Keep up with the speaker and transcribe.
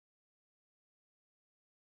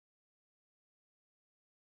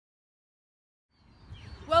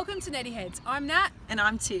Welcome to Nettyheads. I'm Nat. And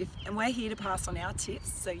I'm Tiff, and we're here to pass on our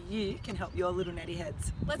tips so you can help your little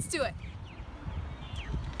Nettyheads. Let's do it.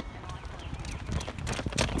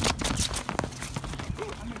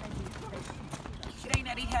 G'day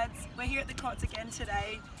Nettyheads, we're here at the courts again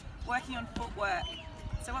today working on footwork.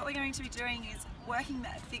 So what we're going to be doing is working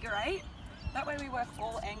that figure eight. That way we work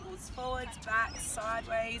all angles, forwards, back,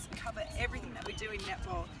 sideways, we cover everything that we do in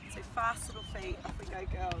netball. So fast little feet, off we go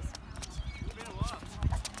girls.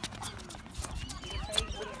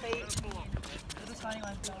 Little feet, little tiny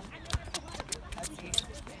ones. That's it.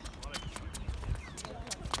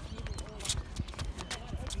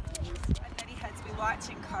 At Nettyheads we like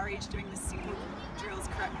to encourage doing the simple drills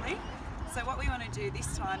correctly. So what we want to do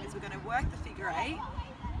this time is we're going to work the figure eight.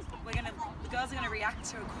 The girls are going to react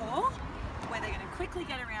to a call where they're going to quickly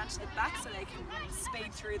get around to the back so they can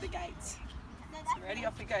speed through the gates. So ready?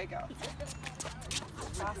 Off we go, girls.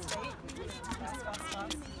 Fast feet. Fast, fast,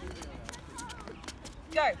 fast.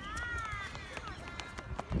 Go!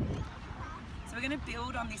 So we're going to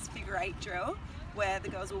build on this figure eight drill where the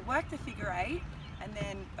girls will work the figure eight and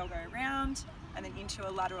then they'll go around and then into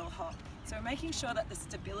a lateral hop. So we're making sure that the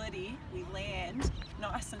stability, we land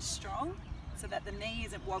nice and strong so that the knee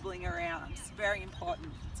isn't wobbling around. It's very important.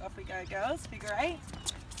 So off we go girls, figure eight,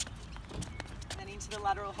 and then into the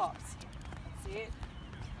lateral hops. That's it.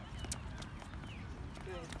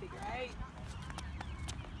 Good, figure eight.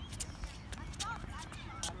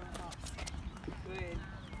 Lateral hops. Good.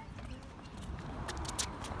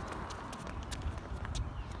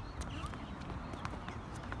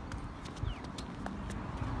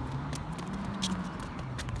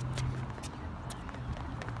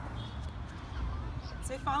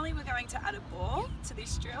 So finally we're going to add a ball to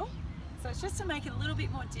this drill. So it's just to make it a little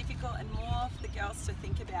bit more difficult and more for the girls to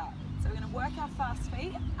think about. So we're going to work our fast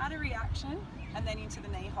feet, add a reaction, and then into the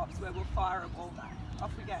knee hops where we'll fire a ball back.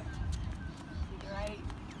 Off we go. Figure eight,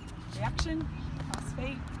 reaction, fast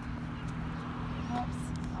feet, hops,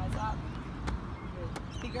 eyes up.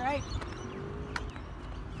 Good. Figure eight.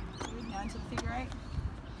 Good, now into the figure eight.